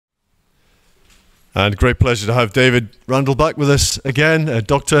And great pleasure to have David Randall back with us again.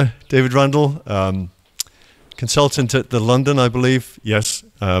 Dr. David Randall, consultant at the London, I believe. Yes.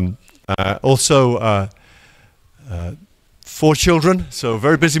 Also 4 children, so a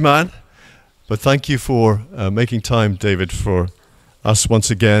very busy man. But thank you for making time, David, for us once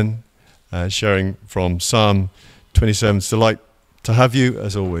again, sharing from Psalm 27. It's a delight to have you,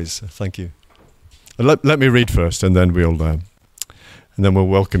 as always. Thank you. Let me read first, and then we'll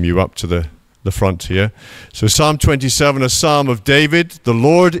welcome you up to the front here. So Psalm 27, a psalm of David. The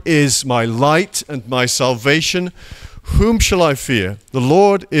Lord is my light and my salvation. Whom shall I fear? The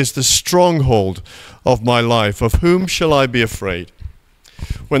Lord is the stronghold of my life. Of whom shall I be afraid?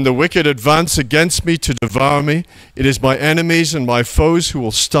 When the wicked advance against me to devour me, it is my enemies and my foes who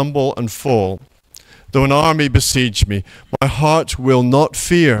will stumble and fall. Though an army besiege me, my heart will not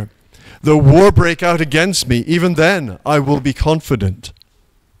fear. Though war break out against me, even then I will be confident.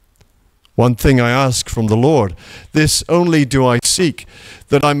 One thing I ask from the Lord, this only do I seek,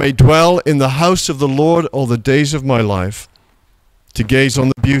 that I may dwell in the house of the Lord all the days of my life, to gaze on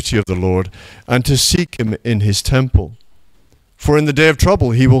the beauty of the Lord, and to seek him in his temple. For in the day of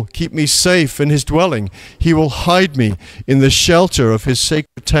trouble he will keep me safe in his dwelling. He will hide me in the shelter of his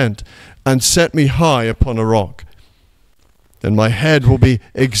sacred tent, and set me high upon a rock. Then my head will be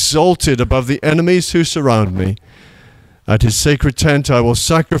exalted above the enemies who surround me. At his sacred tent I will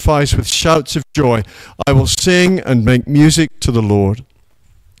sacrifice with shouts of joy. I will sing and make music to the Lord.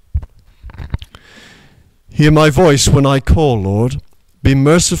 Hear my voice when I call, Lord. Be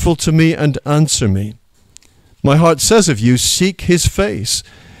merciful to me and answer me. My heart says of you, seek his face.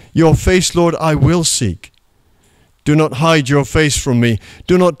 Your face, Lord, I will seek. Do not hide your face from me.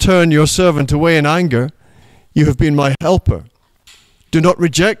 Do not turn your servant away in anger. You have been my helper. Do not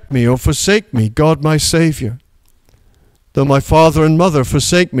reject me or forsake me, God my Savior. Though my father and mother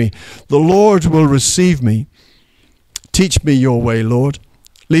forsake me, the Lord will receive me. Teach me your way, Lord.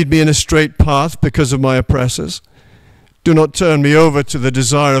 Lead me in a straight path because of my oppressors. Do not turn me over to the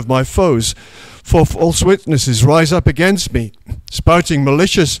desire of my foes, for false witnesses rise up against me, spouting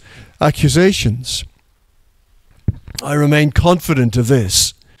malicious accusations. I remain confident of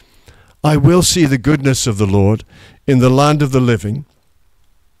this. I will see the goodness of the Lord in the land of the living.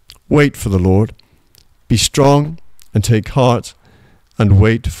 Wait for the Lord. Be strong and take heart and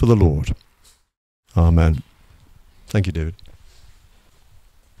wait for the Lord. Amen. Thank you, David.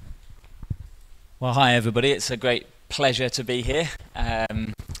 Well, hi everybody. It's a great pleasure to be here. I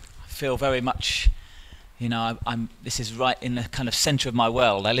feel very much, this is right in the kind of centre of my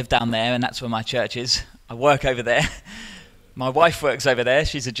world. I live down there, and that's where my church is. I work over there. My wife works over there.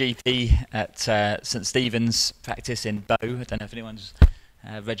 She's a GP at St Stephen's practice in Bow. I don't know if anyone's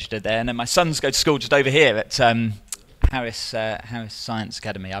registered there. And then my sons go to school just over here at Harris Science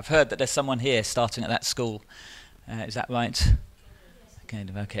Academy. I've heard that there's someone here starting at that school. Is that right?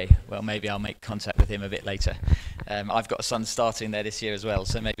 Okay. Well, maybe I'll make contact with him a bit later. I've got a son starting there this year as well,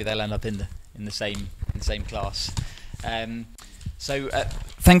 so maybe they'll end up in the same class. So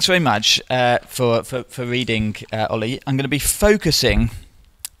thanks very much for reading, Ollie. I'm going to be focusing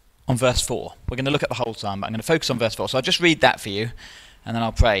on verse 4. We're going to look at the whole psalm, but I'm going to focus on verse 4. So I'll just read that for you, and then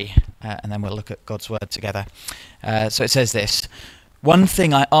I'll pray, and then we'll look at God's word together. So it says this: One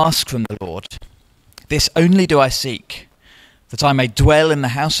thing I ask from the Lord, this only do I seek, that I may dwell in the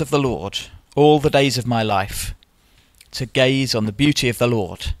house of the Lord all the days of my life, to gaze on the beauty of the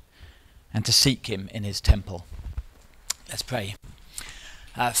Lord, and to seek him in his temple. Let's pray.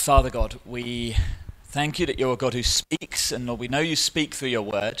 Father God, we thank you that you're a God who speaks, and Lord, we know you speak through your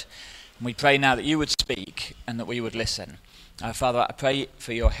word, and we pray now that you would speak and that we would listen. Father, I pray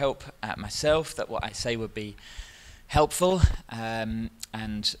for your help myself, that what I say would be helpful, and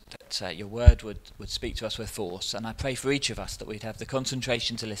that your word would speak to us with force. And I pray for each of us that we'd have the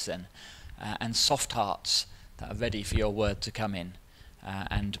concentration to listen, and soft hearts that are ready for your word to come in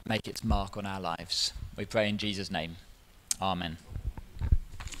and make its mark on our lives. We pray in Jesus' name. Amen.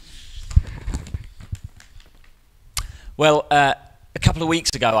 Well, a couple of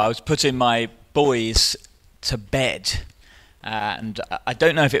weeks ago I was putting my boys to bed, and I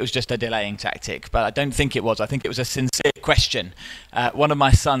don't know if it was just a delaying tactic, but I don't think it was. I think it was a sincere question. One of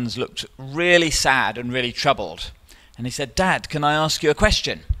my sons looked really sad and really troubled, and he said, "Dad, can I ask you a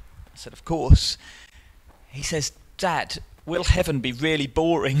question?" I said, "Of course." He says, "Dad, will heaven be really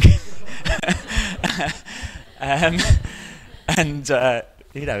boring?"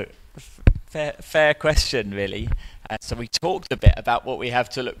 Fair question, really. So we talked a bit about what we have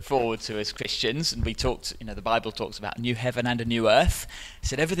to look forward to as Christians, and we talked, the Bible talks about a new heaven and a new earth. It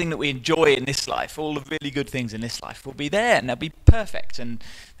said everything that we enjoy in this life, all the really good things in this life, will be there, and they'll be perfect, and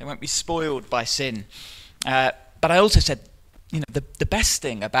they won't be spoiled by sin. But I also said, the best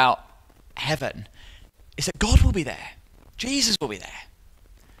thing about heaven is that God will be there. Jesus will be there.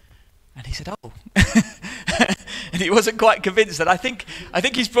 And he said, oh. And he wasn't quite convinced. And I think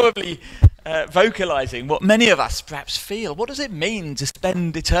he's probably vocalizing what many of us perhaps feel. What does it mean to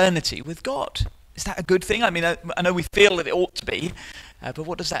spend eternity with God? Is that a good thing? I mean, I know we feel that it ought to be, but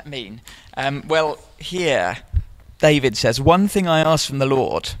what does that mean? Well, here, David says, one thing I ask from the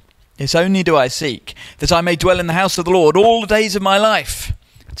Lord, this only do I seek, that I may dwell in the house of the Lord all the days of my life,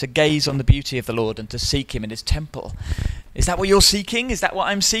 to gaze on the beauty of the Lord and to seek him in his temple. Is that what you're seeking? Is that what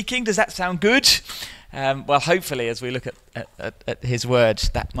I'm seeking? Does that sound good? Well, hopefully, as we look at his words,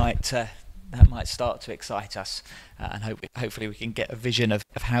 that might start to excite us, and hopefully we can get a vision of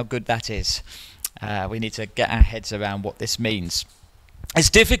how good that is. We need to get our heads around what this means. It's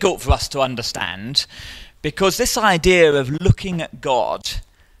difficult for us to understand because this idea of looking at God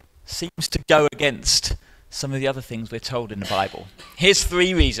seems to go against some of the other things we're told in the Bible. Here's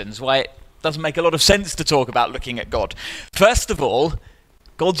 3 reasons why it doesn't make a lot of sense to talk about looking at God. First of all,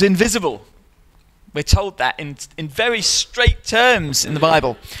 God's invisible. We're told that in very straight terms in the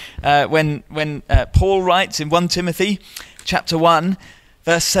Bible. When Paul writes in 1 Timothy chapter 1,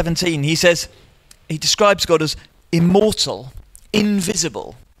 verse 17, he describes God as immortal,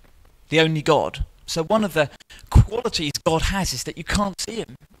 invisible, the only God. So one of the qualities God has is that you can't see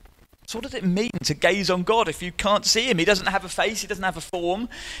him. So what does it mean to gaze on God if you can't see him? He doesn't have a face, he doesn't have a form,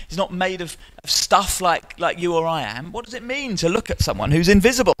 he's not made of stuff like you or I am. What does it mean to look at someone who's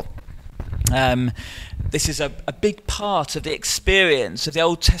invisible? This is a big part of the experience of the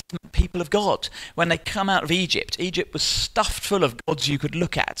Old Testament people of God. When they come out of Egypt, Egypt was stuffed full of gods you could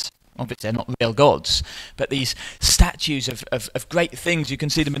look at. Obviously they're not real gods, but these statues of great things. You can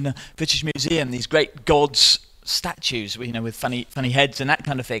see them in the British Museum, these great gods statues, with funny heads and that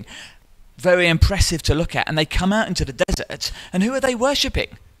kind of thing. Very impressive to look at. And they come out into the desert, and who are they worshipping?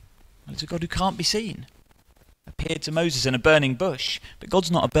 Well, it's a God who can't be seen. Appeared to Moses in a burning bush, but God's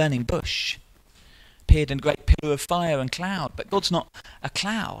not a burning bush. Appeared in a great pillar of fire and cloud, but God's not a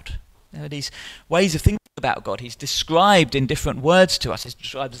cloud. There are these ways of thinking about God. He's described in different words to us. He's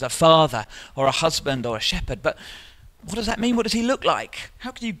described as a father or a husband or a shepherd, but what does that mean? What does he look like?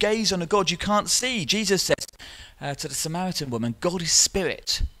 How can you gaze on a God you can't see? Jesus says to the Samaritan woman, God is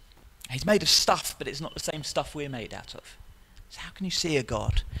spirit. He's made of stuff, but it's not the same stuff we're made out of. So how can you see a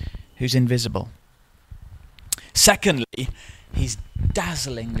God who's invisible? Secondly, he's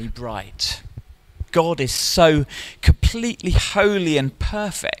dazzlingly bright. God is so completely holy and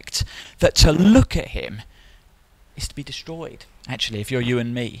perfect that to look at him is to be destroyed. Actually, if you're you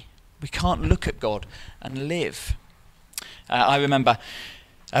and me, we can't look at God and live. I remember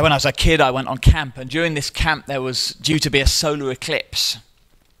when I was a kid, I went on camp, and during this camp there was due to be a solar eclipse,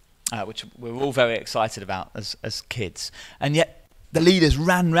 which we were all very excited about as kids. And yet the leaders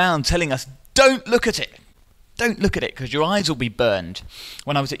ran round telling us, don't look at it. Don't look at it because your eyes will be burned.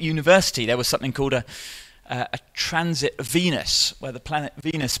 When I was at university, there was something called a transit of Venus, where the planet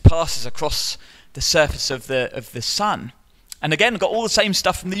Venus passes across the surface of the sun. And again, got all the same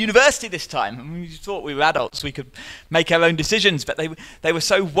stuff from the university this time. And we thought we were adults, we could make our own decisions, but they were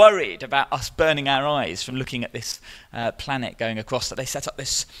so worried about us burning our eyes from looking at this planet going across that they set up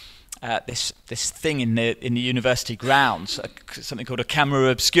this thing in the university grounds, something called a camera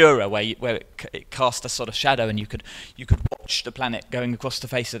obscura, where it cast a sort of shadow, and you could watch the planet going across the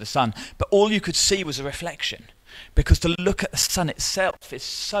face of the sun, but all you could see was a reflection, because to look at the sun itself is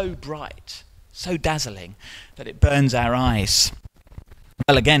so bright, so dazzling, that it burns our eyes.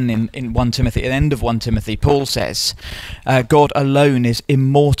 Well, again, in 1 Timothy, at the end of 1 Timothy, Paul says, God alone is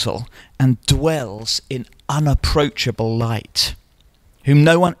immortal and dwells in unapproachable light, whom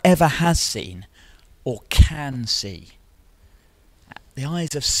no one ever has seen or can see. The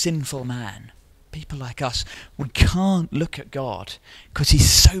eyes of sinful man, people like us, we can't look at God because he's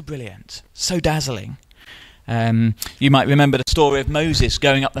so brilliant, so dazzling. You might remember the story of Moses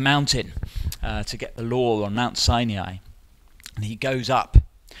going up the mountain to get the law on Mount Sinai. And he goes up.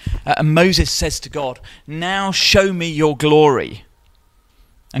 And Moses says to God, now show me your glory.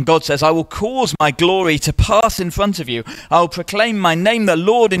 And God says, I will cause my glory to pass in front of you. I will proclaim my name, the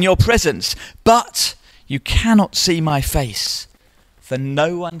Lord, in your presence. But you cannot see my face, for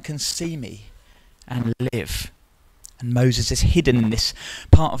no one can see me and live. And Moses is hidden in this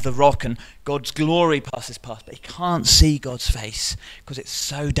part of the rock, and God's glory passes past, but he can't see God's face because it's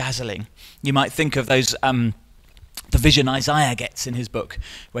so dazzling. You might think of those, the vision Isaiah gets in his book,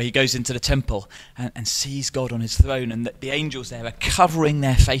 where he goes into the temple and sees God on his throne, and the angels there are covering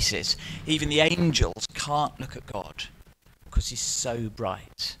their faces. Even the angels can't look at God because he's so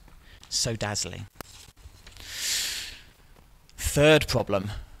bright, so dazzling. Third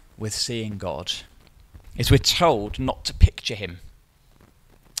problem with seeing God is we're told not to picture him.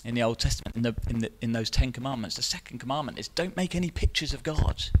 In the Old Testament, in those 10 commandments, the second commandment is don't make any pictures of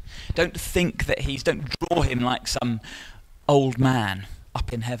God. Don't think that don't draw him like some old man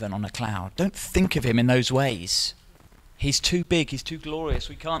up in heaven on a cloud. Don't think of him in those ways. He's too big, he's too glorious.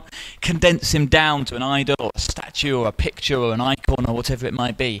 We can't condense him down to an idol or a statue or a picture or an icon or whatever it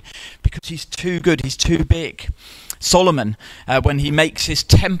might be, because he's too good, he's too big. Solomon, when he makes his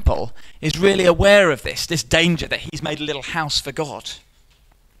temple, is really aware of this danger that he's made a little house for God.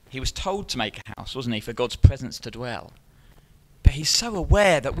 He was told to make a house, wasn't he, for God's presence to dwell. But he's so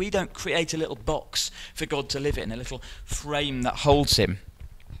aware that we don't create a little box for God to live in, a little frame that holds him.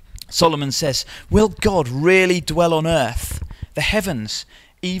 Solomon says, will God really dwell on earth? The heavens,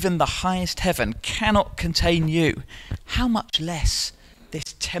 even the highest heaven, cannot contain you. How much less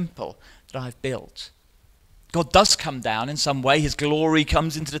this temple that I've built? God does come down in some way. His glory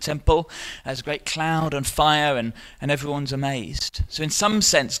comes into the temple as a great cloud and fire, and everyone's amazed. So in some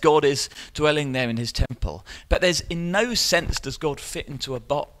sense, God is dwelling there in his temple. But there's in no sense does God fit into a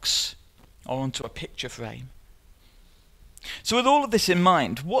box or onto a picture frame. So with all of this in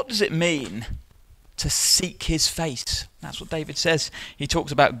mind, what does it mean to seek his face? That's what David says. He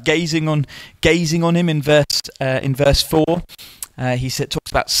talks about gazing on him in verse 4. He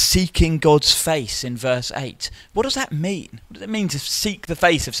talks about seeking God's face in verse 8. What does that mean? What does it mean to seek the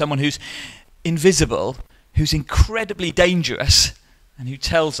face of someone who's invisible, who's incredibly dangerous, and who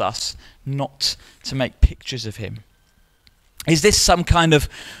tells us not to make pictures of him? Is this some kind of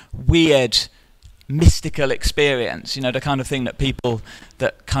weird mystical experience, the kind of thing that people,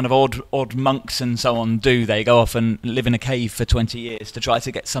 that kind of odd monks and so on do? They go off and live in a cave for 20 years to try to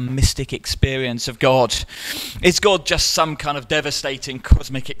get some mystic experience of God. Is God just some kind of devastating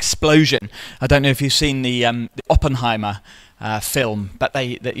cosmic explosion? I don't know if you've seen the Oppenheimer film, but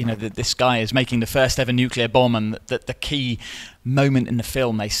this guy is making the first ever nuclear bomb, and the key moment in the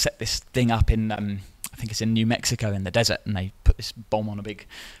film, they set this thing up in I think it's in New Mexico in the desert, and they put this bomb on a big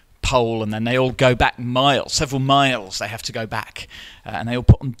pole, and then they all go back several miles they have to go back, and they all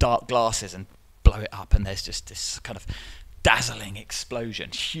put on dark glasses and blow it up, and there's just this kind of dazzling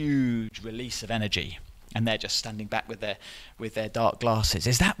explosion, huge release of energy, and they're just standing back with their dark glasses.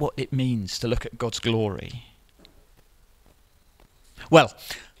 Is that what it means to look at God's glory? Well,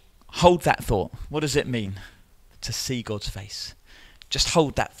 hold that thought. What does it mean to see God's face? Just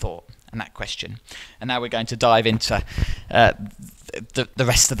hold that thought and that question. And now we're going to dive into the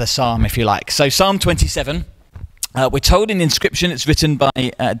rest of the psalm, if you like. So Psalm 27, we're told in the inscription it's written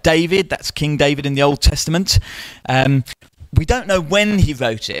by David. That's King David in the Old Testament. We don't know when he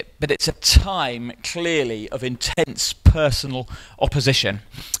wrote it, but it's a time clearly of intense personal opposition.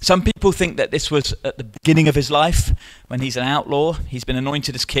 Some people think that this was at the beginning of his life, when he's an outlaw. He's been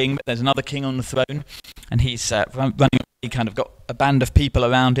anointed as king, but there's another king on the throne, and he's running. He kind of got a band of people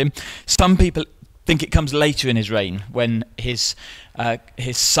around him. Some people think it comes later in his reign, when his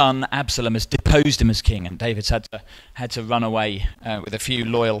son Absalom has deposed him as king, and David's had to run away with a few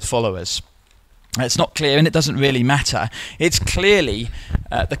loyal followers. It's not clear, and it doesn't really matter. It's clearly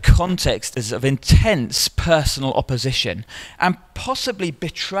the context is of intense personal opposition and possibly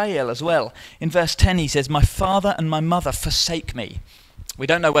betrayal as well. In verse 10 he says, "My father and my mother forsake me." We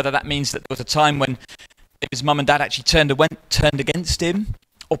don't know whether that means that there was a time when his mum and dad actually turned against him,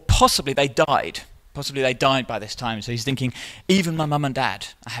 or possibly they died. Possibly they died by this time, so he's thinking, even my mum and dad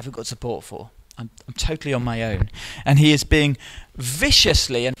I haven't got support for. I'm totally on my own. And he is being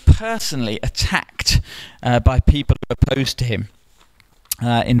viciously and personally attacked by people who are opposed to him.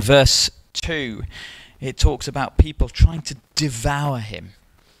 In verse 2, it talks about people trying to devour him,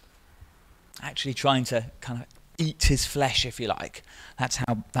 actually trying to kind of eat his flesh, if you like. That's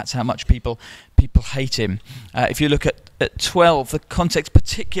how much people hate him. If you look at 12, the context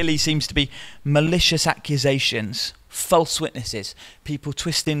particularly seems to be malicious accusations, false witnesses, people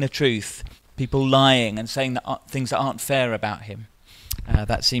twisting the truth, people lying and saying things that aren't fair about him.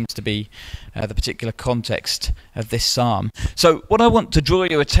 That seems to be the particular context of this psalm. So what I want to draw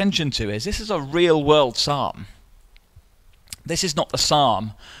your attention to is this is a real world psalm. This is not the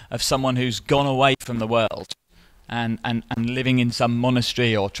psalm of someone who's gone away from the world and living in some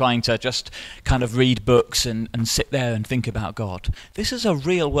monastery or trying to just kind of read books and sit there and think about God. This is a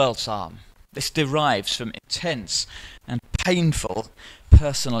real world psalm. This derives from intense and painful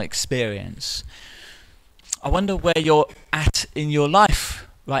personal experience. I wonder where you're at in your life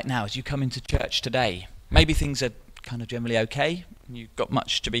right now as you come into church today. Maybe things are kind of generally okay, and you've got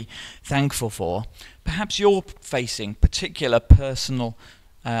much to be thankful for. Perhaps you're facing particular personal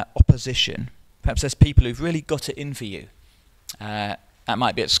opposition. Perhaps there's people who've really got it in for you. That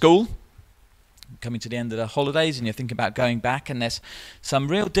might be at school, coming to the end of the holidays and you're thinking about going back, and there's some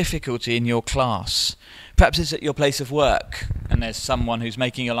real difficulty in your class. Perhaps it's at your place of work and there's someone who's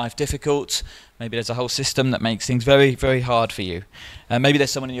making your life difficult. Maybe there's a whole system that makes things very, very hard for you. Maybe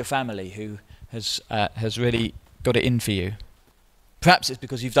there's someone in your family who has really got it in for you. Perhaps it's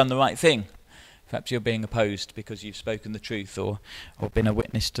because you've done the right thing. Perhaps you're being opposed because you've spoken the truth or been a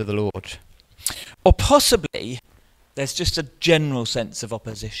witness to the Lord. Or possibly there's just a general sense of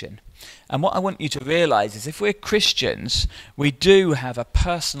opposition. And what I want you to realise is if we're Christians, we do have a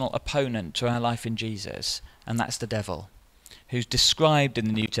personal opponent to our life in Jesus, and that's the devil, who's described in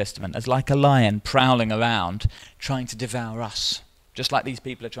the New Testament as like a lion prowling around trying to devour us. Just like these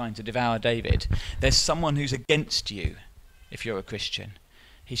people are trying to devour David. There's someone who's against you if you're a Christian.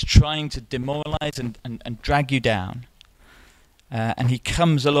 He's trying to demoralise and drag you down. And he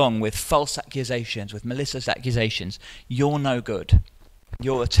comes along with false accusations, with malicious accusations. You're no good.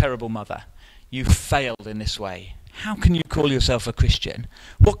 You're a terrible mother. You failed in this way. How can you call yourself a Christian?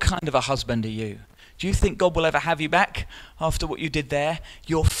 What kind of a husband are you? Do you think God will ever have you back after what you did there?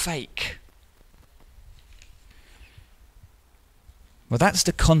 You're fake. Well, that's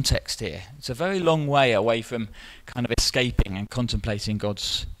the context here. It's a very long way away from kind of escaping and contemplating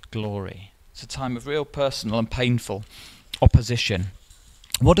God's glory. It's a time of real personal and painful opposition.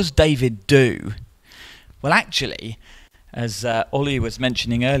 What does David do? Well, actually, as Ollie was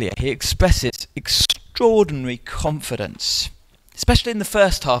mentioning earlier, he expresses extraordinary confidence, especially in the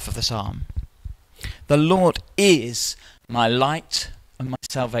first half of the psalm. The Lord is my light and my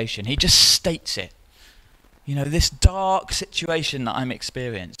salvation. He just states it. You know, this dark situation that I'm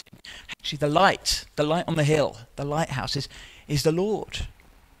experiencing, actually the light on the hill, the lighthouse is the Lord.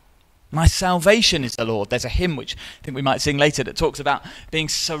 My salvation is the Lord. There's a hymn which I think we might sing later that talks about being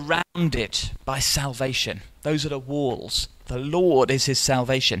surrounded by salvation. Those are the walls. The Lord is his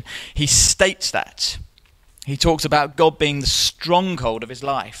salvation. He states that. He talks about God being the stronghold of his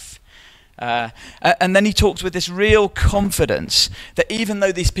life. And then he talks with this real confidence that even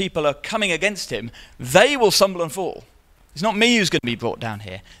though these people are coming against him, they will stumble and fall. It's not me who's going to be brought down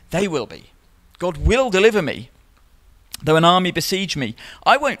here. They will be. God will deliver me. Though an army besiege me,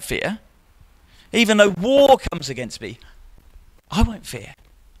 I won't fear. Even though war comes against me, I won't fear.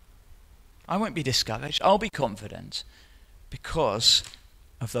 I won't be discouraged. I'll be confident because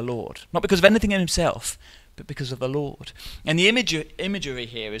of the Lord. Not because of anything in himself, but because of the Lord. And the imagery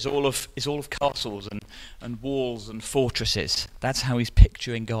here is all of castles and walls and fortresses. That's how he's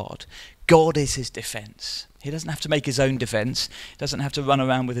picturing God. God is his defense. He doesn't have to make his own defense. He doesn't have to run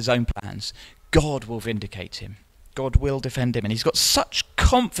around with his own plans. God will vindicate him. God will defend him. And he's got such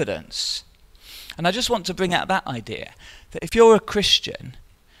confidence. And I just want to bring out that idea that if you're a Christian,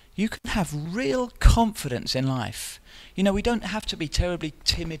 you can have real confidence in life. You know, we don't have to be terribly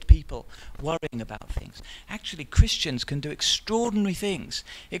timid people worrying about things. Actually, Christians can do extraordinary things,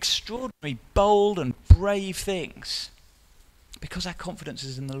 extraordinary, bold and brave things, because our confidence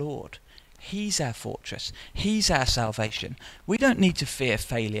is in the Lord. He's our fortress. He's our salvation. We don't need to fear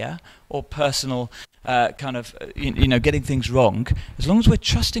failure or personal getting things wrong. As long as we're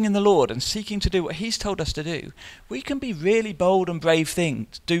trusting in the Lord and seeking to do what he's told us to do, we can be really bold and brave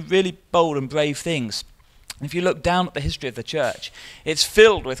things, do really bold and brave things. And if you look down at the history of the church, it's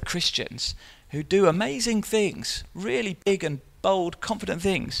filled with Christians who do amazing things, really big and bold, confident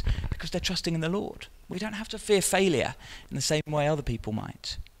things, because they're trusting in the Lord. We don't have to fear failure in the same way other people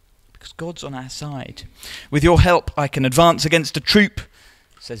might, because God's on our side. With your help, I can advance against a troop,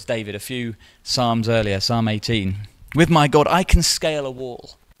 says David a few psalms earlier, Psalm 18. With my God, I can scale a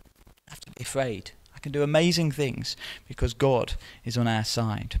wall. I don't have to be afraid. I can do amazing things because God is on our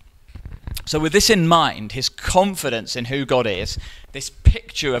side. So with this in mind, his confidence in who God is, this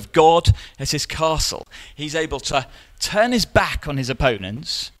picture of God as his castle, he's able to turn his back on his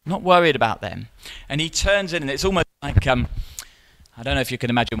opponents, not worried about them, and he turns in, and it's almost like, I don't know if you can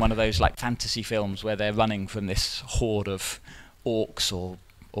imagine one of those like fantasy films where they're running from this horde of orcs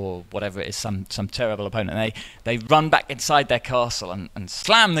or whatever it is, some terrible opponent, and they run back inside their castle and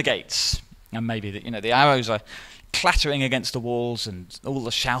slam the gates, and maybe the arrows are clattering against the walls and all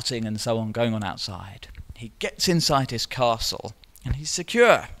the shouting and so on going on outside. He gets inside his castle and he's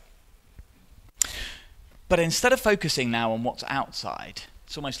secure. But instead of focusing now on what's outside,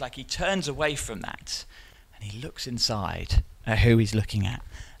 it's almost like he turns away from that and he looks inside at who he's looking at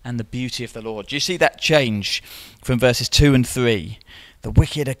and the beauty of the Lord. Do you see that change from verses 2 and 3? The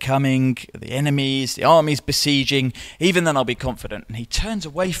wicked are coming, the enemies, the armies besieging, even then I'll be confident. And he turns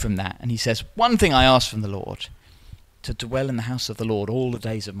away from that and he says, one thing I ask from the Lord, to dwell in the house of the Lord all the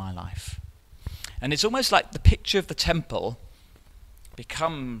days of my life. And it's almost like the picture of the temple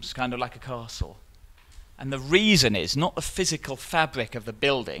becomes kind of like a castle. And the reason is not the physical fabric of the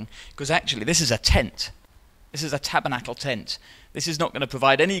building, because actually this is a tent. This is a tabernacle tent. This is not going to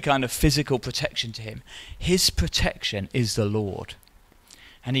provide any kind of physical protection to him. His protection is the Lord.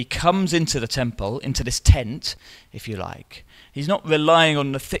 And he comes into the temple, into this tent, if you like. He's not relying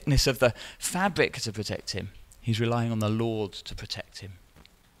on the thickness of the fabric to protect him. He's relying on the Lord to protect him.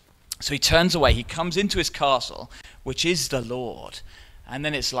 So he turns away. He comes into his castle, which is the Lord. And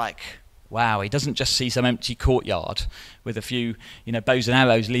then it's like, wow, he doesn't just see some empty courtyard with a few, bows and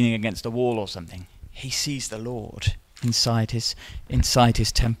arrows leaning against a wall or something. He sees the Lord inside his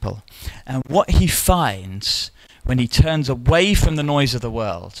temple. And what he finds when he turns away from the noise of the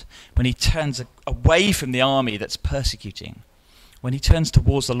world, when he turns away from the army that's persecuting, when he turns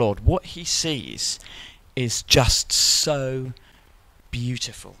towards the Lord, what he sees is just so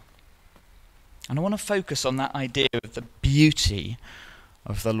beautiful. And I want to focus on that idea of the beauty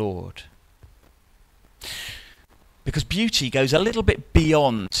of the Lord. Because beauty goes a little bit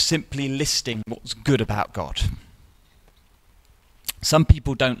beyond simply listing what's good about God. Some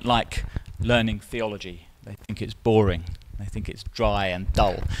people don't like learning theology. They think it's boring. They think it's dry and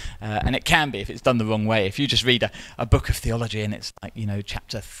dull. And it can be if it's done the wrong way. If you just read a book of theology and it's like,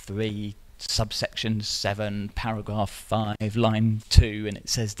 chapter 3, subsection 7, paragraph 5, line 2, and it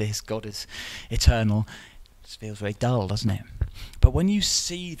says this, God is eternal, it feels very dull, doesn't it? But when you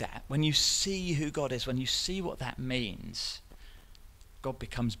see that, when you see who God is, when you see what that means, God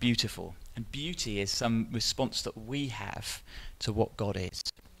becomes beautiful. And beauty is some response that we have to what God is.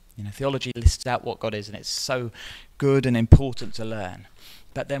 Theology lists out what God is, and it's so good and important to learn.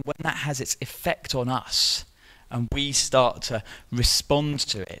 But then when that has its effect on us, and we start to respond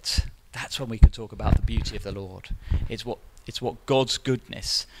to it, that's when we can talk about the beauty of the Lord. It's what God's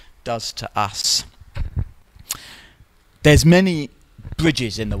goodness does to us. There's many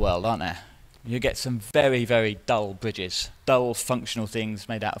bridges in the world, aren't there? You get some very, very dull bridges, dull functional things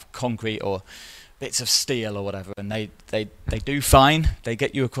made out of concrete or bits of steel or whatever, and they do fine, they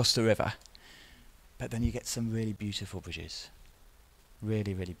get you across the river. But then you get some really beautiful bridges.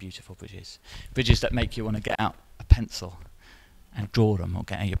 Really, really beautiful bridges. Bridges that make you want to get out a pencil and draw them, or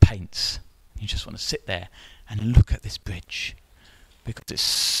get out your paints. You just want to sit there and look at this bridge because it's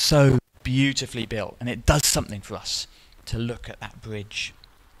so beautifully built, and it does something for us to look at that bridge.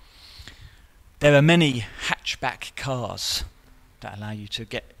 There are many hatchback cars that allow you to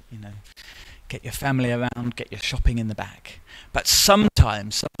get your family around, get your shopping in the back. But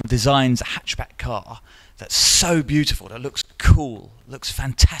sometimes someone designs a hatchback car that's so beautiful, that looks cool, looks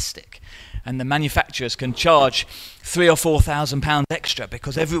fantastic, and the manufacturers can charge £3,000 or £4,000 extra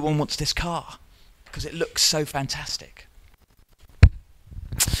because everyone wants this car because it looks so fantastic.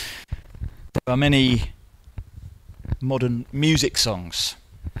 There are many modern music songs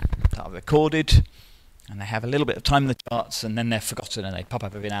that are recorded and they have a little bit of time in the charts and then they're forgotten and they pop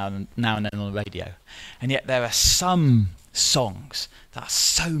up every now and then on the radio. And yet there are some songs that are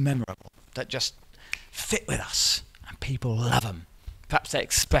so memorable, that just fit with us and people love them. Perhaps they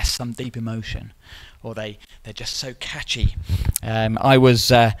express some deep emotion, or they're just so catchy. I was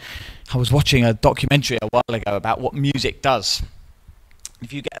watching a documentary a while ago about what music does.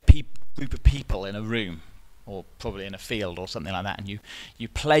 If you get a group of people in a room, or probably in a field or something like that, and you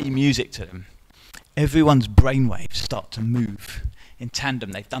play music to them, everyone's brainwaves start to move in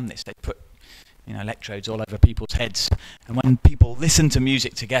tandem. They've done this. They put electrodes all over people's heads, and when people listen to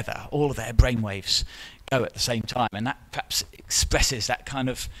music together, all of their brainwaves go at the same time, and that perhaps expresses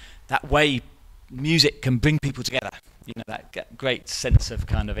that way music can bring people together. That great sense of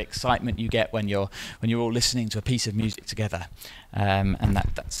kind of excitement you get when you're all listening to a piece of music together, and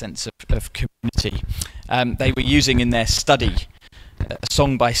that sense of community. They were using in their study a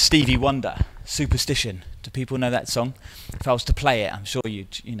song by Stevie Wonder, Superstition. Do people know that song? If I was to play it, I'm sure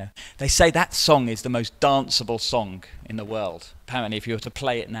you'd. They say that song is the most danceable song in the world. Apparently, if you were to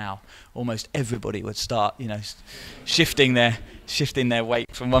play it now, almost everybody would start, shifting their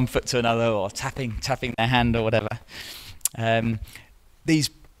weight from one foot to another, or tapping their hand or whatever. These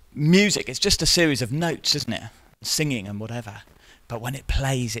music, it's just a series of notes, isn't it? Singing and whatever. But when it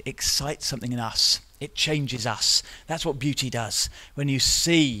plays, it excites something in us. It changes us. That's what beauty does. When you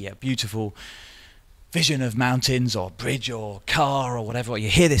see a beautiful vision of mountains or bridge or car or whatever, or you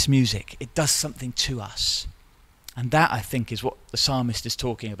hear this music, it does something to us. And that, I think, is what the psalmist is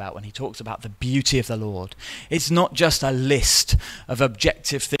talking about when he talks about the beauty of the Lord. It's not just a list of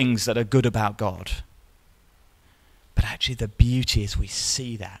objective things that are good about God, but actually the beauty is we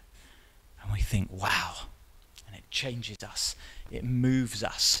see that and we think, wow, and it changes us. It moves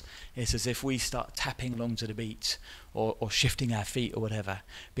us. It's as if we start tapping along to the beat or shifting our feet or whatever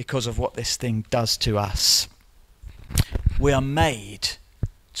because of what this thing does to us. We are made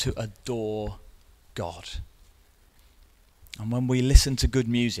to adore God. And when we listen to good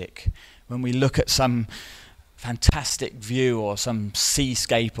music, when we look at some fantastic view or some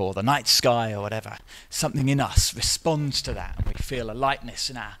seascape or the night sky or whatever, something in us responds to that and we feel a lightness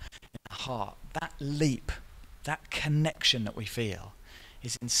in our heart. That leap, that connection that we feel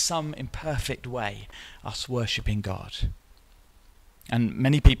is in some imperfect way us worshipping God. And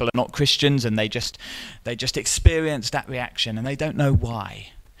many people are not Christians and they just experience that reaction and they don't know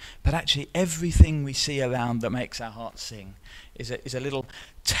why. But actually everything we see around that makes our hearts sing is a little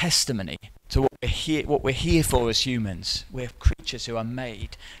testimony to what we're here for as humans. We're creatures who are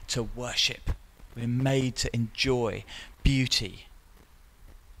made to worship. We're made to enjoy beauty.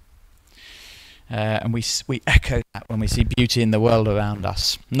 And we echo that when we see beauty in the world around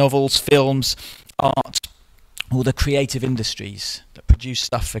us. Novels, films, art, all the creative industries that produce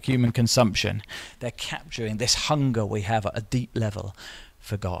stuff for human consumption, they're capturing this hunger we have at a deep level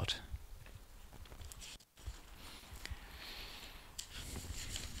for God.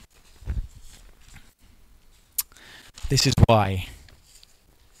 This is why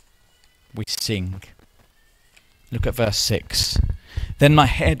we sing. Look at verse 6. Then my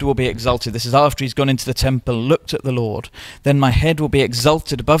head will be exalted. This is after he's gone into the temple, looked at the Lord. Then my head will be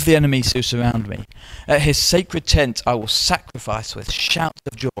exalted above the enemies who surround me. At his sacred tent I will sacrifice with shouts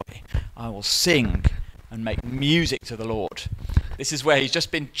of joy. I will sing and make music to the Lord. This is where he's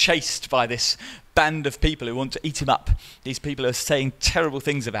just been chased by this band of people who want to eat him up. These people are saying terrible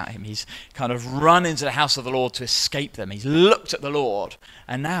things about him. He's kind of run into the house of the Lord to escape them. He's looked at the Lord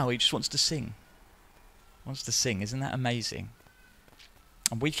and now he just wants to sing. Wants to sing. Isn't that amazing?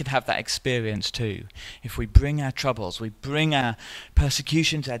 And we can have that experience too. If we bring our troubles, we bring our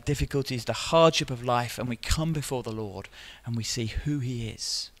persecutions, our difficulties, the hardship of life, and we come before the Lord and we see who he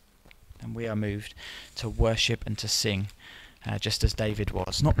is. And we are moved to worship and to sing, just as David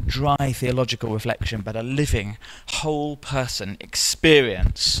was. Not dry theological reflection, but a living, whole person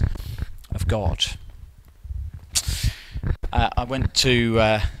experience of God. I went to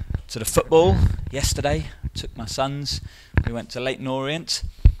the football yesterday. Took my sons. We went to Leighton Orient,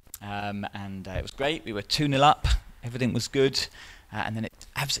 and it was great. We were 2-0 up. Everything was good. And then it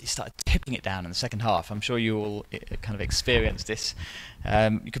absolutely started tipping it down in the second half. I'm sure you all kind of experienced this.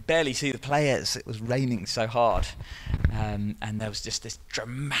 You could barely see the players. It was raining so hard. And there was just this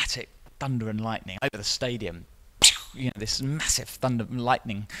dramatic thunder and lightning over the stadium. You know, this massive thunder and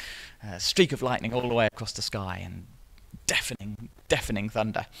lightning, streak of lightning all the way across the sky, and deafening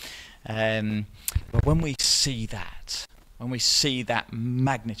thunder. But when we see that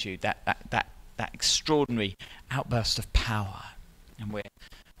magnitude, that extraordinary outburst of power, and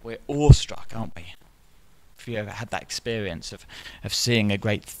we're awestruck, aren't we? If you ever had that experience of seeing a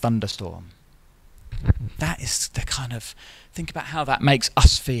great thunderstorm, that is the kind of, think about how that makes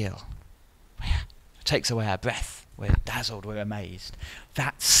us feel. It takes away our breath. We're dazzled, we're amazed.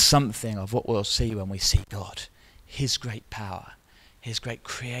 That's something of what we'll see when we see God. His great power, his great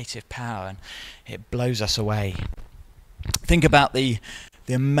creative power, and it blows us away. Think about the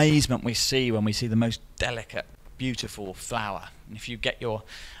amazement we see when we see the most delicate, beautiful flower. And if you get your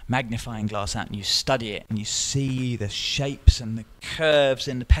magnifying glass out and you study it and you see the shapes and the curves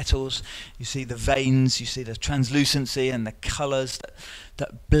in the petals, you see the veins, you see the translucency and the colours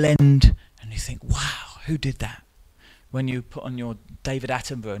that blend, and you think, wow, who did that? When you put on your David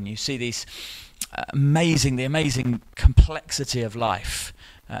Attenborough and you see these the amazing complexity of life,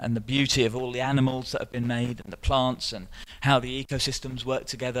 and the beauty of all the animals that have been made and the plants and how the ecosystems work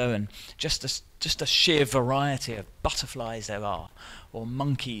together, and just a sheer variety of butterflies there are, or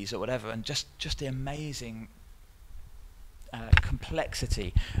monkeys or whatever, and just the amazing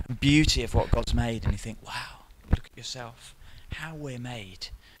complexity and beauty of what God's made. And you think, wow, look at yourself, how we're made,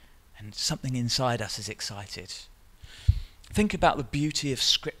 and something inside us is excited. Think about the beauty of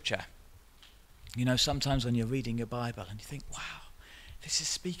Scripture. You know, sometimes when you're reading your Bible and you think, wow, this is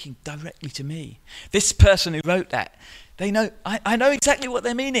speaking directly to me. This person who wrote that, they know, I know exactly what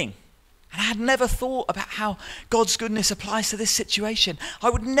they're meaning. And I had never thought about how God's goodness applies to this situation. I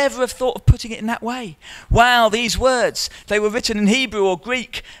would never have thought of putting it in that way. Wow, these words, they were written in Hebrew or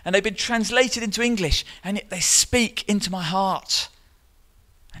Greek, and they've been translated into English, and yet they speak into my heart.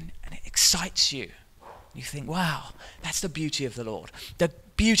 And it excites you. You think, wow, that's the beauty of the Lord. The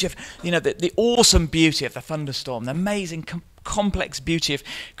beauty of, the awesome beauty of the thunderstorm, the amazing, complex beauty of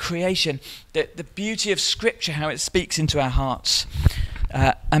creation, the beauty of Scripture, how it speaks into our hearts.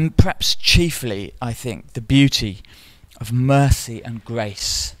 And perhaps chiefly, I think, the beauty of mercy and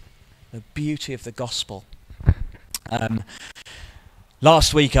grace, the beauty of the gospel.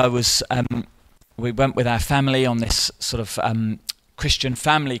 Last week we went with our family on this sort of Christian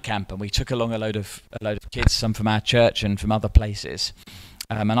family camp, and we took along a load of kids, some from our church and from other places.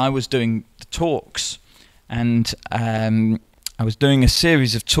 And I was doing the talks, and I was doing a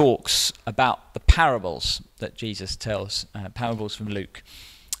series of talks about the parables that Jesus tells, parables from Luke.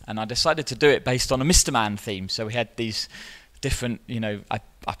 And I decided to do it based on a Mr. Man theme. So we had these different, I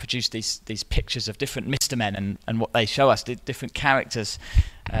produced these pictures of different Mr. Men and what they show us, the different characters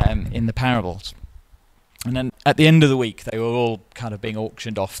in the parables. And then at the end of the week, they were all kind of being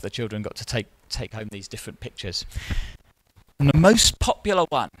auctioned off. The children got to take home these different pictures. And the most popular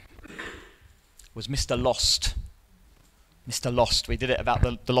one was Mr. Lost. Mr. Lost. We did it about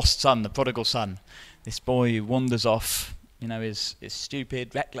the lost son, the prodigal son. This boy who wanders off, is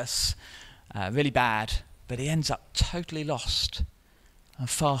stupid, reckless, really bad, but he ends up totally lost and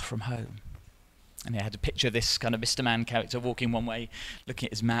far from home. And he had a picture of this kind of Mr. Man character walking one way, looking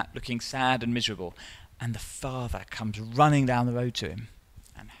at his map, looking sad and miserable. And the father comes running down the road to him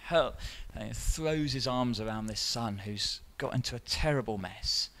and throws his arms around this son who's got into a terrible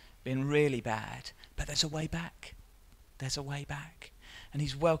mess, been really bad, but there's a way back. There's a way back. And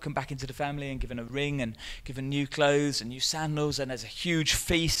he's welcomed back into the family and given a ring and given new clothes and new sandals, and there's a huge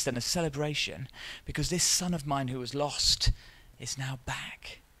feast and a celebration because this son of mine who was lost is now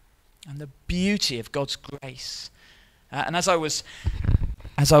back. And the beauty of God's grace. And as I was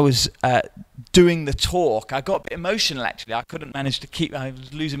doing the talk, I got a bit emotional actually. I couldn't manage to I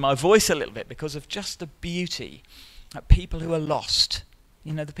was losing my voice a little bit because of just the beauty of people who are lost.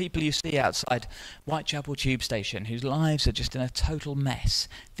 The people you see outside Whitechapel Tube Station whose lives are just in a total mess.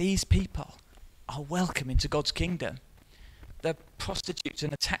 These people are welcome into God's kingdom. The prostitutes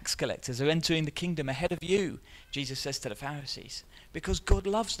and the tax collectors are entering the kingdom ahead of you, Jesus says to the Pharisees, because God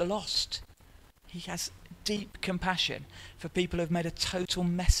loves the lost. He has deep compassion for people who have made a total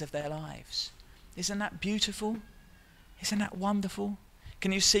mess of their lives. Isn't that beautiful? Isn't that wonderful?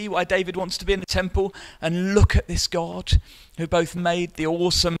 Can you see why David wants to be in the temple and look at this God who both made the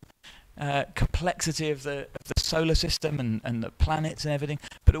awesome complexity of the solar system and the planets and everything,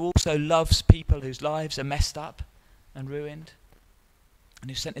 but who also loves people whose lives are messed up and ruined,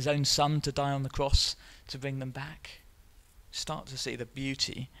 and who sent his own son to die on the cross to bring them back? Start to see the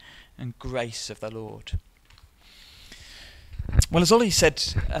beauty and grace of the Lord. Well, as Ollie said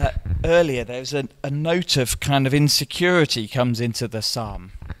earlier, there's a note of kind of insecurity comes into the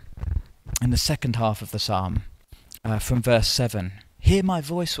psalm, in the second half of the psalm, from verse 7. Hear my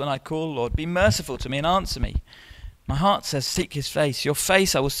voice when I call, Lord. Be merciful to me and answer me. My heart says, seek his face. Your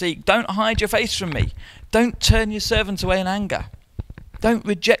face I will seek. Don't hide your face from me. Don't turn your servant away in anger. Don't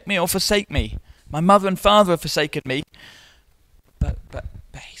reject me or forsake me. My mother and father have forsaken me. But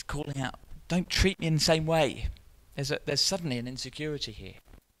he's calling out, don't treat me in the same way. There's suddenly an insecurity here.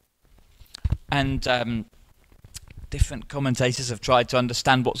 And different commentators have tried to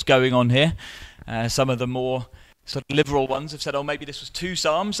understand what's going on here. Some of the more sort of liberal ones have said, oh, maybe this was two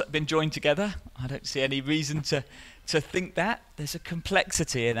psalms that have been joined together. I don't see any reason to think that. There's a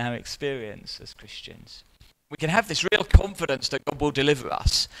complexity in our experience as Christians. We can have this real confidence that God will deliver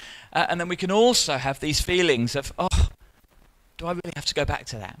us. And then we can also have these feelings of, oh, do I really have to go back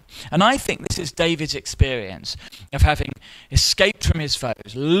to that? And I think this is David's experience of having escaped from his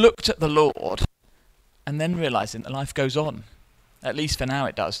foes, looked at the Lord, and then realizing that life goes on. At least for now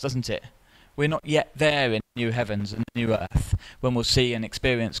it does, doesn't it? We're not yet there in new heavens and new earth when we'll see and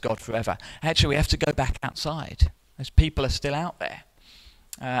experience God forever. Actually, we have to go back outside. Those people are still out there.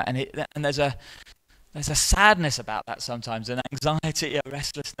 And there's a sadness about that sometimes, an anxiety, a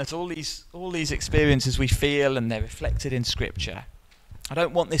restlessness, all these experiences we feel, and they're reflected in Scripture. I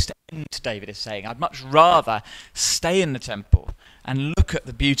don't want this to end, David is saying. I'd much rather stay in the temple and look at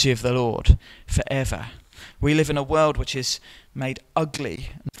the beauty of the Lord forever. We live in a world which is made ugly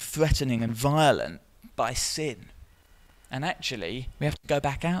and threatening and violent by sin. And actually, we have to go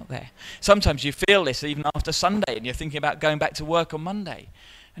back out there. Sometimes you feel this even after Sunday, and you're thinking about going back to work on Monday.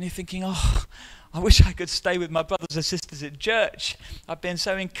 And you're thinking, oh, I wish I could stay with my brothers and sisters at church. I've been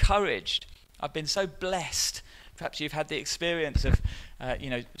so encouraged. I've been so blessed. Perhaps you've had the experience of,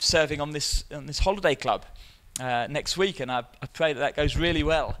 serving on this holiday club next week, and I pray that goes really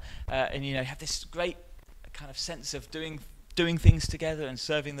well. And have this great kind of sense of doing things together and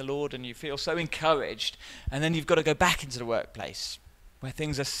serving the Lord, and you feel so encouraged. And then you've got to go back into the workplace where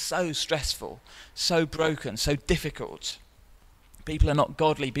things are so stressful, so broken, so difficult. People are not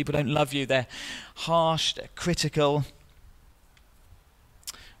godly. People don't love you. They're harsh. They're critical.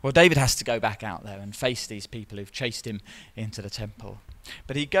 Well, David has to go back out there and face these people who've chased him into the temple.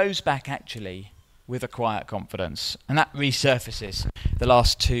 But he goes back actually with a quiet confidence. And that resurfaces the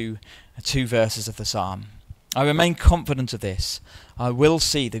last two verses of the psalm. I remain confident of this. I will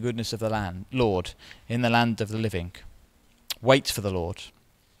see the goodness of the Lord in the land of the living. Wait for the Lord.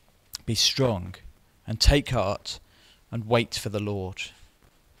 Be strong and take heart and wait for the Lord.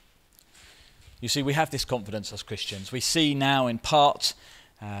 You see, we have this confidence as Christians. We see now in part,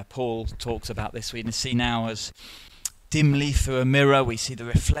 Paul talks about this, we see now as dimly through a mirror, we see the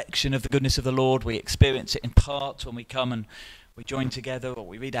reflection of the goodness of the Lord. We experience it in part when we come and we join together, or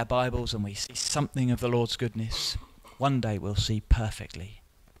we read our Bibles and we see something of the Lord's goodness. One day we'll see perfectly.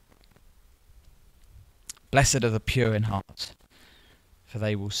 Blessed are the pure in heart, for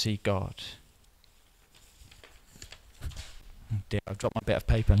they will see God. Oh dear, I've dropped my bit of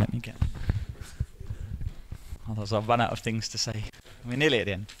paper. Let me get... Otherwise I'll run out of things to say. We're nearly at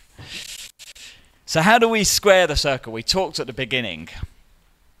the end. So how do we square the circle? We talked at the beginning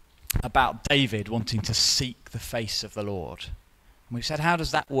about David wanting to seek the face of the Lord. And we said, how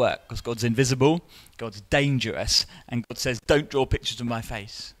does that work? Because God's invisible, God's dangerous, and God says, don't draw pictures of my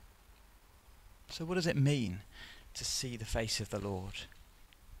face. So what does it mean to see the face of the Lord?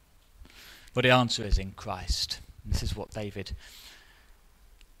 Well, the answer is in Christ. This is what David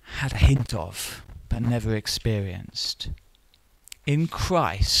had a hint of, but never experienced. In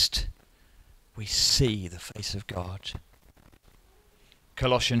Christ, we see the face of God.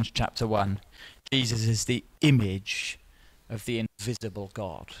 Colossians chapter 1, Jesus is the image of the invisible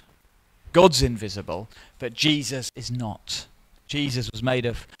God. God's invisible, but Jesus is not. Jesus was made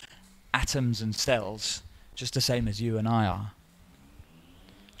of atoms and cells, just the same as you and I are.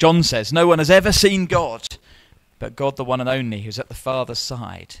 John says, no one has ever seen God, but God, the one and only, who's at the Father's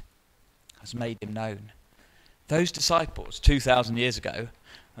side, has made him known. Those disciples 2,000 years ago,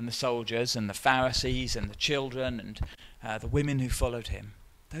 and the soldiers and the Pharisees and the children and the women who followed him,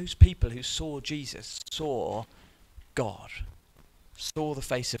 those people who saw Jesus saw God, saw the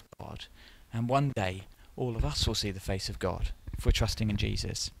face of God. And one day, all of us will see the face of God if we're trusting in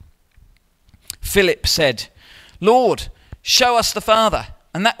Jesus. Philip said, Lord, show us the Father,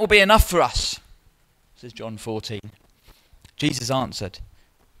 and that will be enough for us. This is John 14. Jesus answered,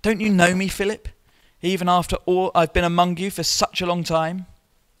 don't you know me, Philip, even after all I've been among you for such a long time?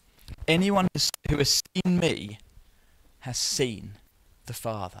 Anyone who has seen me has seen the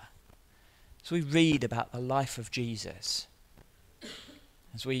Father. So we read about the life of Jesus,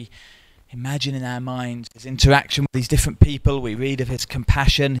 as we imagine in our minds his interaction with these different people, we read of his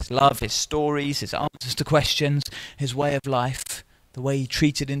compassion, his love, his stories, his answers to questions, his way of life, the way he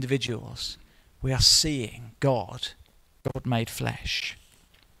treated individuals. We are seeing God made flesh.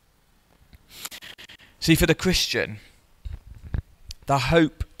 See, for the Christian, the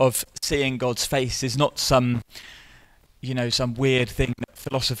hope of seeing God's face is not some weird thing that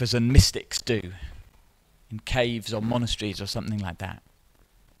philosophers and mystics do in caves or monasteries or something like that.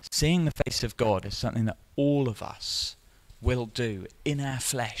 Seeing the face of God is something that all of us will do in our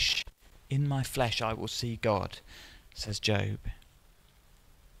flesh. In my flesh I will see God, says Job.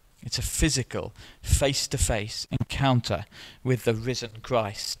 It's a physical, face-to-face encounter with the risen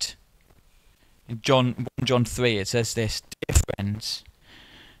Christ. In 1 John 3 it says this, dear friends,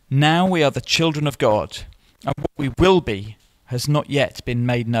 now we are the children of God, and what we will be has not yet been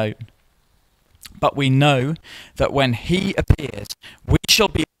made known. But we know that when he appears, we shall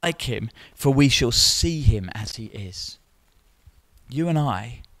be like him, for we shall see him as he is. You and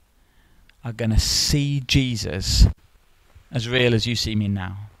I are going to see Jesus as real as you see me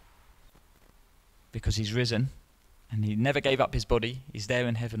now. Because he's risen, and he never gave up his body. He's there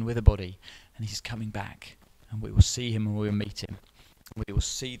in heaven with a body, and he's coming back. And we will see him and we will meet him. We will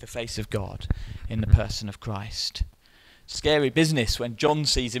see the face of God in the person of Christ. Scary business when John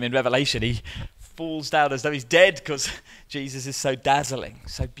sees him in Revelation. He falls down as though he's dead because Jesus is so dazzling,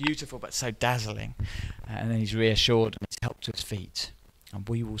 so beautiful but so dazzling. And then he's reassured and he's helped to his feet. And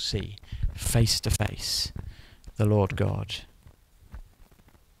we will see face to face the Lord God.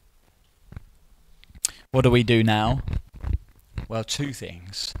 What do we do now? Well, two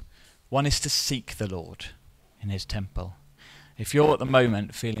things. One is to seek the Lord in his temple. If you're at the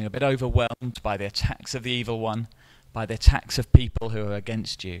moment feeling a bit overwhelmed by the attacks of the evil one, by the attacks of people who are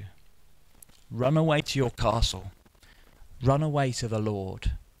against you, run away to your castle. Run away to the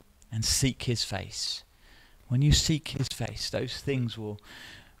Lord and seek his face. When you seek his face, those things will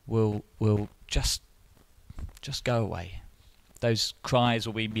just go away. Those cries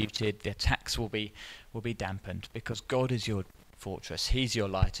will be muted, the attacks will be dampened, because God is your fortress. He's your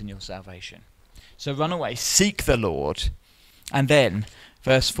light and your salvation. So run away, seek the Lord, and then,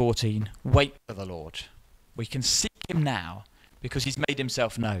 verse 14, wait for the Lord. We can seek him now because he's made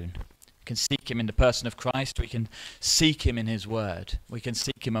himself known. We can seek him in the person of Christ. We can seek him in his word. We can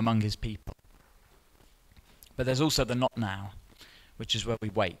seek him among his people. But there's also the not now, which is where we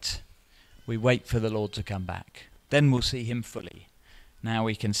wait. We wait for the Lord to come back. Then we'll see him fully. Now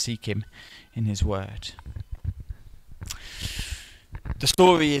we can seek him in his word. The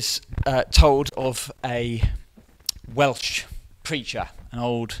story is told of a Welsh preacher,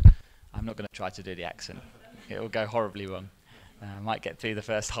 I'm not going to try to do the accent. It will go horribly wrong. I might get through the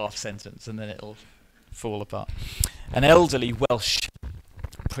first half sentence and then it'll fall apart. An elderly Welsh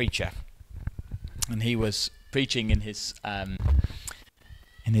preacher, and he was preaching in his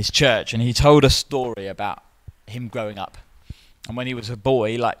church, and he told a story about him growing up. And when he was a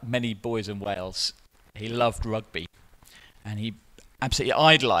boy, like many boys in Wales, he loved rugby, and he absolutely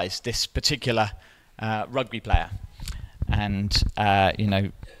idolised this particular rugby player. And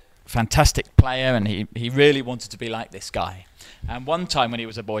fantastic player, and he really wanted to be like this guy. And one time when he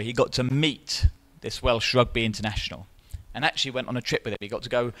was a boy, he got to meet this Welsh rugby international, and actually went on a trip with him. He got to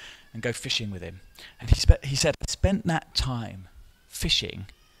go fishing with him, and he said, I spent that time fishing,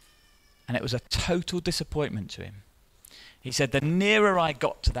 and it was a total disappointment to him. He said, the nearer I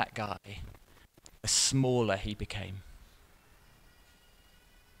got to that guy, the smaller he became,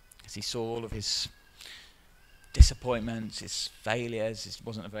 as he saw all of his disappointments, his failures. He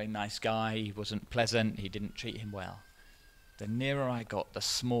wasn't a very nice guy, he wasn't pleasant, he didn't treat him well. The nearer I got, the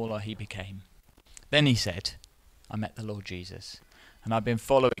smaller he became. Then he said, I met the Lord Jesus, and I've been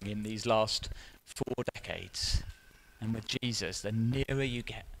following him these last 4 decades. And with Jesus, the nearer you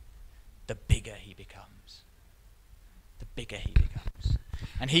get, the bigger he becomes. The bigger he becomes.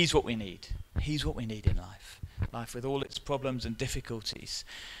 And he's what we need. He's what we need in life. Life with all its problems and difficulties.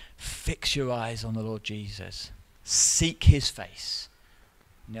 Fix your eyes on the Lord Jesus. Seek his face.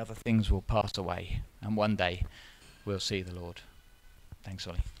 And the other things will pass away. And one day we'll see the Lord. Thanks,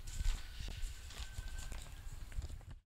 Ollie.